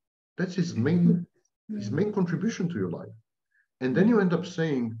fantasy. That's his main contribution to your life. And then you end up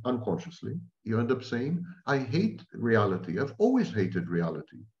saying, unconsciously, I hate reality. I've always hated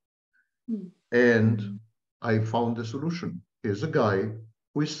reality. And I found the solution. Here's a guy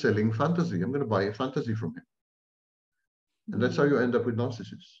who is selling fantasy. I'm going to buy a fantasy from him. And that's how you end up with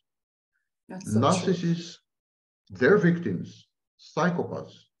narcissists. Narcissists, their victims,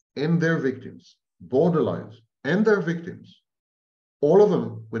 psychopaths, and their victims, borderlines, and their victims, all of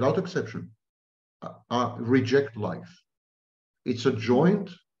them, without exception, reject life. It's a joint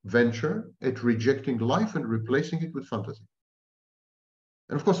venture at rejecting life and replacing it with fantasy.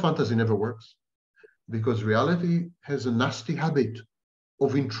 And of course, fantasy never works because reality has a nasty habit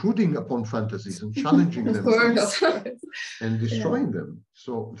of intruding upon fantasies and challenging them and destroying them.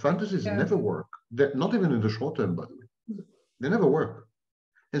 So fantasies never work. Not even in the short term, by the way. They never work.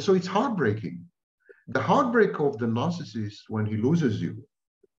 And so it's heartbreaking. The heartbreak of the narcissist when he loses you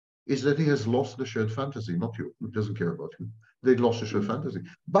is that he has lost the shared fantasy, not you. He doesn't care about you. They lost the shared fantasy.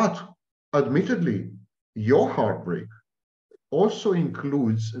 But admittedly, your heartbreak also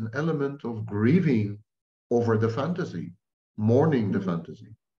includes an element of grieving over the fantasy, mourning the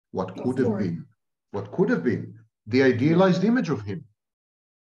fantasy, what could have been, the idealized image of him,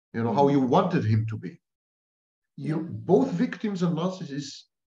 you know, how you wanted him to be. Both victims and narcissists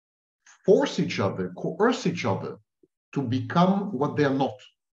force each other, coerce each other to become what they are not.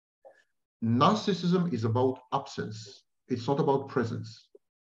 Narcissism is about absence. It's not about presence.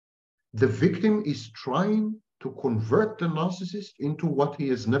 The victim is trying to convert the narcissist into what he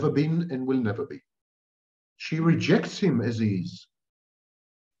has never been and will never be. She rejects him as he is.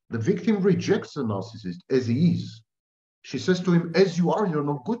 The victim rejects the narcissist as he is. She says to him, as you are, you're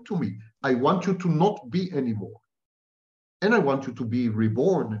not good to me. I want you to not be anymore. And I want you to be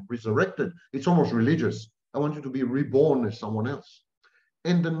reborn and resurrected. It's almost religious. I want you to be reborn as someone else.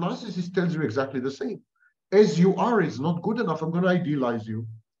 And the narcissist tells you exactly the same. As you are is not good enough. I'm going to idealize you.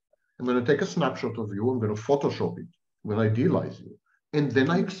 I'm going to take a snapshot of you. I'm going to Photoshop it. I'm going to idealize you. And then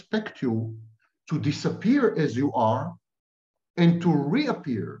I expect you to disappear as you are and to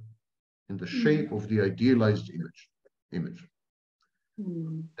reappear in the shape of the idealized image.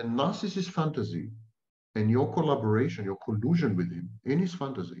 A narcissist fantasy and your collaboration, your collusion with him in his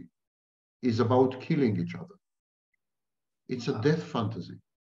fantasy is about killing each other. It's a death fantasy.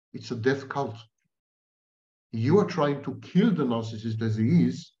 It's a death cult. You are trying to kill the narcissist as he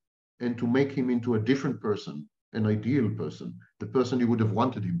is and to make him into a different person, an ideal person, the person you would have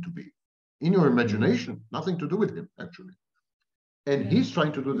wanted him to be. In your imagination, nothing to do with him, actually. And he's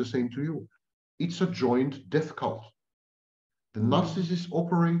trying to do the same to you. It's a joint death cult. The narcissist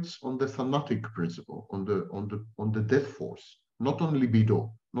operates on the thanatic principle, on the death force, not on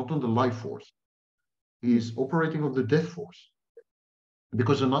libido, not on the life force. He is operating on the death force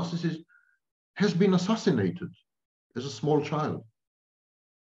because a narcissist has been assassinated as a small child.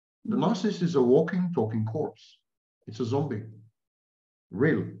 The narcissist is a walking, talking corpse. It's a zombie, a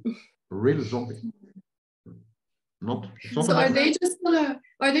real zombie. So are they just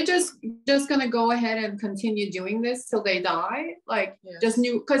gonna go ahead and continue doing this till they die? Like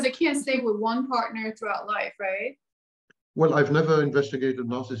because they can't stay with one partner throughout life, right? Well, I've never investigated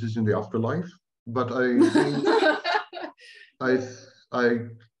narcissists in the afterlife, but I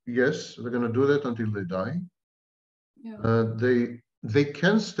think yes, they're gonna do that until they die. They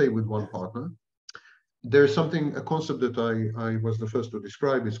can stay with one partner. There's a concept that I was the first to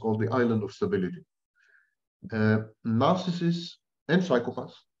describe. It's called the island of stability. Narcissists and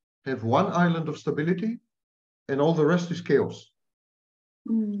psychopaths have one island of stability and all the rest is chaos.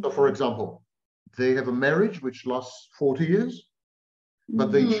 So for example, they have a marriage which lasts 40 years,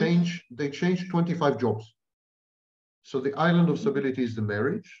 but they change 25 jobs. So the island of stability is the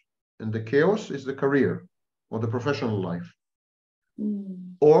marriage and the chaos is the career or the professional life.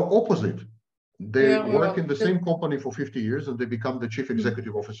 Or opposite. They work in the same company for 50 years and they become the chief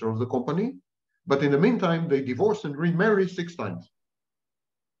executive officer of the company. But in the meantime, they divorce and remarry 6 times.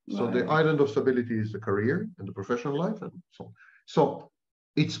 So the island of stability is the career and the professional life and so on. So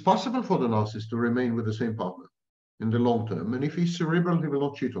it's possible for the narcissist to remain with the same partner in the long term. And if he's cerebral, he will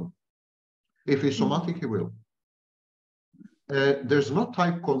not cheat on. If he's somatic, he will. There's no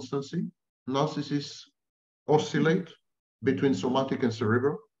type constancy. Narcissists oscillate between somatic and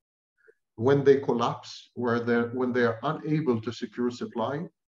cerebral. When they collapse, when they are unable to secure supply,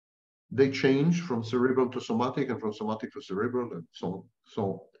 they change from cerebral to somatic and from somatic to cerebral and so on.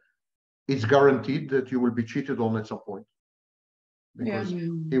 So it's guaranteed that you will be cheated on at some point because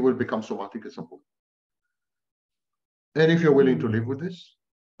he will become somatic at some point. And if you're willing to live with this,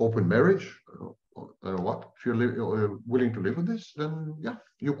 open marriage, if you're willing to live with this, then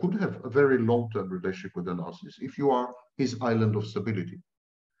you could have a very long-term relationship with the narcissist if you are his island of stability.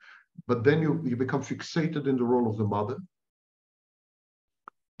 But then you become fixated in the role of the mother.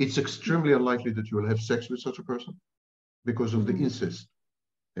 It's extremely unlikely that you will have sex with such a person because of the incest,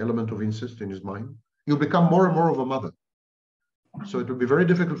 element of incest in his mind. You'll become more and more of a mother. So it will be very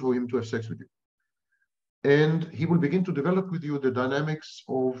difficult for him to have sex with you. And he will begin to develop with you the dynamics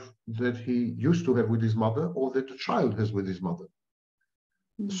that he used to have with his mother or that the child has with his mother.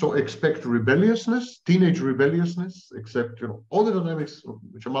 So expect rebelliousness, teenage rebelliousness, except all the dynamics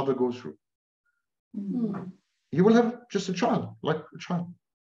which a mother goes through. You will have just a child, like a child.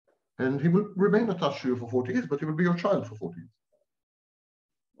 And he will remain attached to you for 40 years, but he will be your child for 40 years.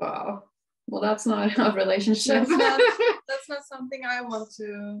 Wow. Well, that's not a relationship. That's not something I want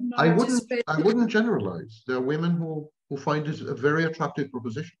to. I wouldn't generalize. There are women who find this a very attractive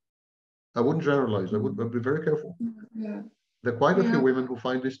proposition. I wouldn't generalize. I'd be very careful. Yeah. There are quite a few women who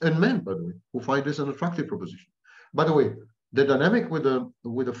find this, and men, by the way, who find this an attractive proposition. By the way, the dynamic with a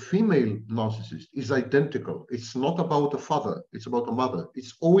female narcissist is identical. It's not about a father, it's about a mother.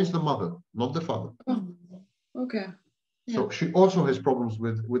 It's always the mother, not the father. Okay. So she also has problems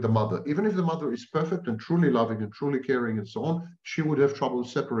with the mother. Even if the mother is perfect and truly loving and truly caring and so on, she would have trouble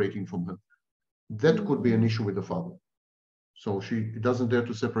separating from her. That could be an issue with the father. So she doesn't dare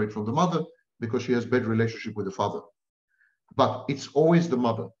to separate from the mother because she has bad relationship with the father. But it's always the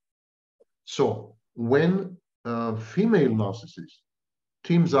mother. So when a female narcissist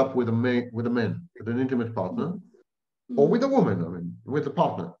teams up with a man, with an intimate partner, or with a woman, with a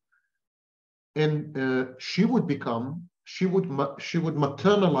partner, and she would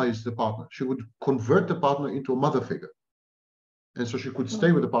maternalize the partner. She would convert the partner into a mother figure. And so she could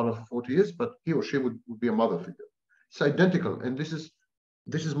stay with the partner for 40 years, but he or she would be a mother figure. It's identical. And this is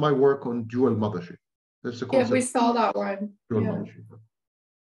my work on dual mothership. That's the concept. Yeah, we saw that one. Dual mothership.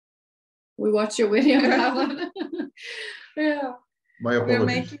 We watched your video on that one. My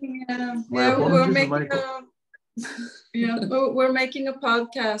apologies. We're making Yeah, we're making a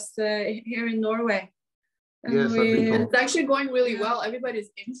podcast here in Norway. And Yes, I've been told. It's actually going really well. Everybody's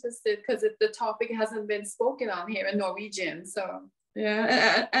interested because the topic hasn't been spoken on here in Norwegian. So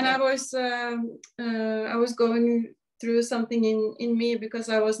yeah, and I was going through something in me because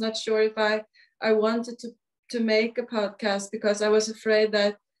I was not sure if I wanted to make a podcast because I was afraid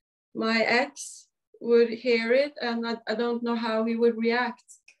that my ex would hear it and I don't know how he would react.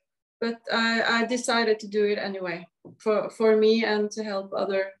 But I decided to do it anyway for me and to help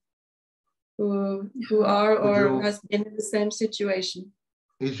other who are or has been in the same situation.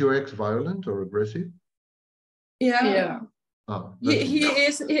 Is your ex violent or aggressive? Yeah. Ah, He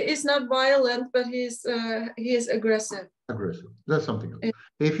is not violent, but he is aggressive. Aggressive. That's something else.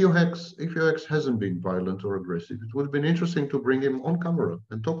 If your ex hasn't been violent or aggressive, it would have been interesting to bring him on camera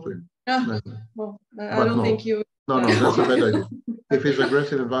and talk to him. Well, I don't think you. No, that's a bad idea. If he's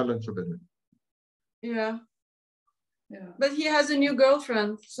aggressive and violent, it's a bad idea. Yeah. But he has a new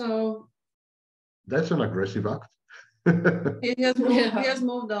girlfriend, so. That's an aggressive act. He has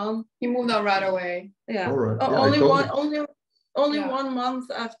moved on. He moved on right away. Yeah. All right. Only 1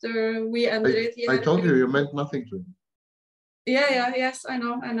 month after we ended it. I told you meant nothing to him. Yes, I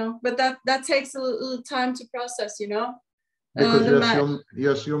know. But that takes a little time to process, you know. Because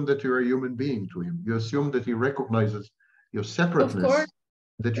you assume that you're a human being to him. You assume that he recognizes your separateness,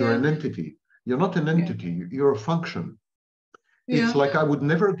 that you're an entity. You're not an entity, you're a function. It's like I would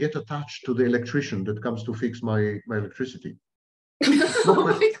never get attached to the electrician that comes to fix my electricity.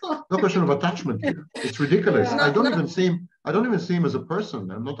 No question of attachment here. It's ridiculous. I don't even see him as a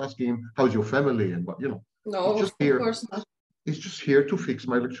person. I'm not asking him how's your family and what, you know. No, of course not. He's just here to fix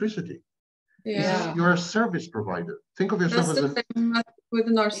my electricity. Yeah. You're a service provider. Think of yourself as the same with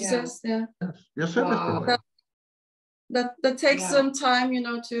the narcissist. Yeah. Yes, you're a service provider. That takes some time, you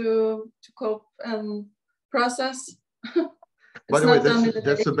know, to cope and process. By the way,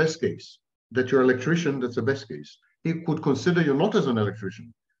 that's the best case. That you're an electrician, that's the best case. He could consider you not as an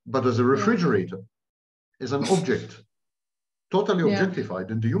electrician, but as a refrigerator, as an object, totally objectified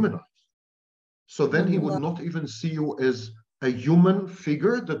and dehumanized. So then he would not even see you as a human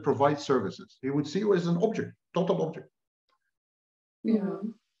figure that provides services. He would see you as an object, total object. Yeah.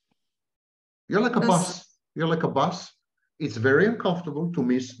 You're like a bus. You're like a bus. It's very uncomfortable to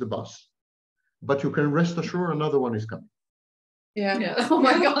miss the bus, but you can rest assured another one is coming. Yeah. Oh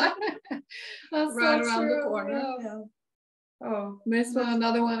my God. That's right so around true. the corner. Yeah. Oh, This one,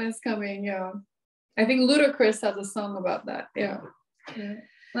 another one is coming. Yeah. I think Ludacris has a song about that. Yeah.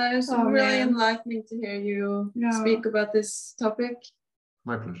 Well, it's really enlightening to hear you speak about this topic.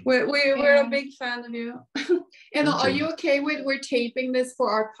 My pleasure. We're a big fan of you. And are you okay with we're taping this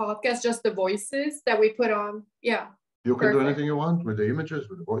for our podcast, just the voices that we put on? Yeah. You can do anything you want with the images,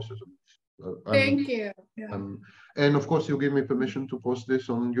 with the voices. Thank you. And of course, you give me permission to post this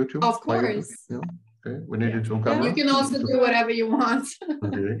on YouTube. Of course. Okay, we need it on camera. You can also do whatever you want.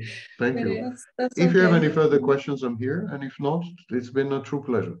 Okay, thank you. That's if you have any further questions, I'm here. And if not, it's been a true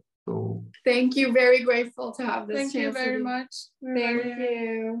pleasure. So thank you. Very grateful to have this chance. Thank you very much. Thank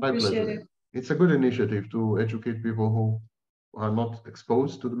you. My pleasure. It's a good initiative to educate people who are not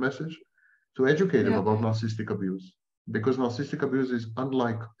exposed to the message, to educate them about narcissistic abuse. Because narcissistic abuse is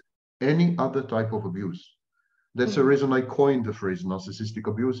unlike any other type of abuse. That's the reason I coined the phrase narcissistic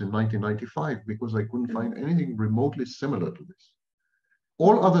abuse in 1995, because I couldn't find anything remotely similar to this.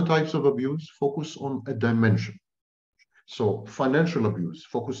 All other types of abuse focus on a dimension. So financial abuse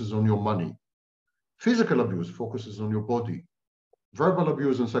focuses on your money. Physical abuse focuses on your body. Verbal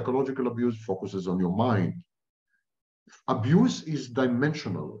abuse and psychological abuse focuses on your mind. Abuse is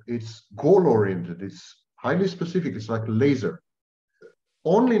dimensional. It's goal-oriented. It's highly specific. It's like laser.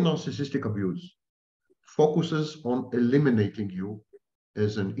 Only narcissistic abuse focuses on eliminating you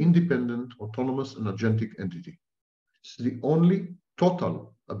as an independent, autonomous, and agentic entity. It's the only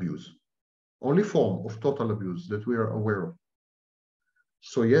total abuse, only form of total abuse that we are aware of.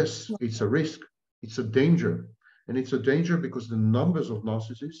 So yes, it's a risk, it's a danger, and it's a danger because the numbers of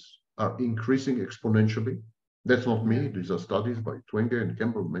narcissists are increasing exponentially. That's not me, these are studies by Twenge and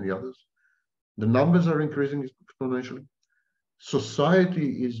Campbell and many others. The numbers are increasing exponentially.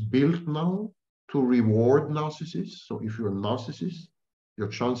 Society is built now to reward narcissists. So if you're a narcissist, your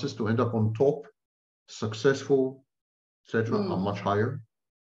chances to end up on top, successful, etc., are much higher.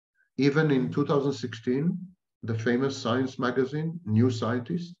 Even in 2016, the famous science magazine, New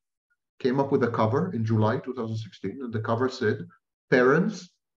Scientist, came up with a cover in July 2016, and the cover said, "Parents,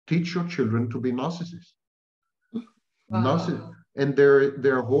 teach your children to be narcissists." Wow. And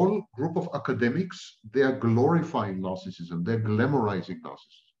their whole group of academics, they are glorifying narcissism, they're glamorizing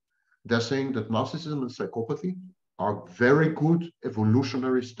narcissism. They're saying that narcissism and psychopathy are very good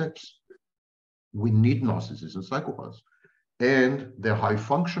evolutionary steps. We need narcissists and psychopaths. And they're high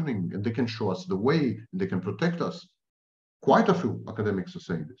functioning, and they can show us the way, and they can protect us. Quite a few academics are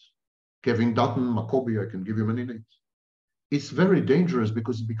saying this. Kevin Dutton, Macoby, I can give you many names. It's very dangerous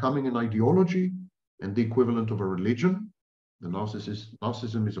because it's becoming an ideology and the equivalent of a religion. The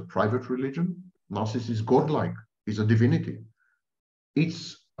narcissism is a private religion. Narcissism is godlike, is a divinity.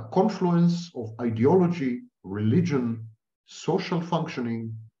 It's a confluence of ideology, religion, social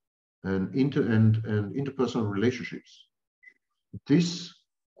functioning, and interpersonal relationships. This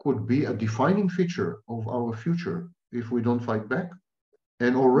could be a defining feature of our future if we don't fight back.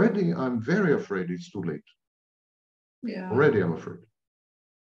 And already I'm very afraid it's too late. Yeah. Already I'm afraid.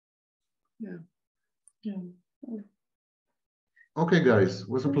 Yeah. Yeah. Okay, guys, it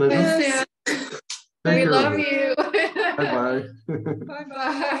was a pleasure. Yes. We love you. Bye-bye.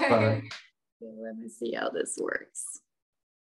 Bye-bye. Bye. Let me see how this works.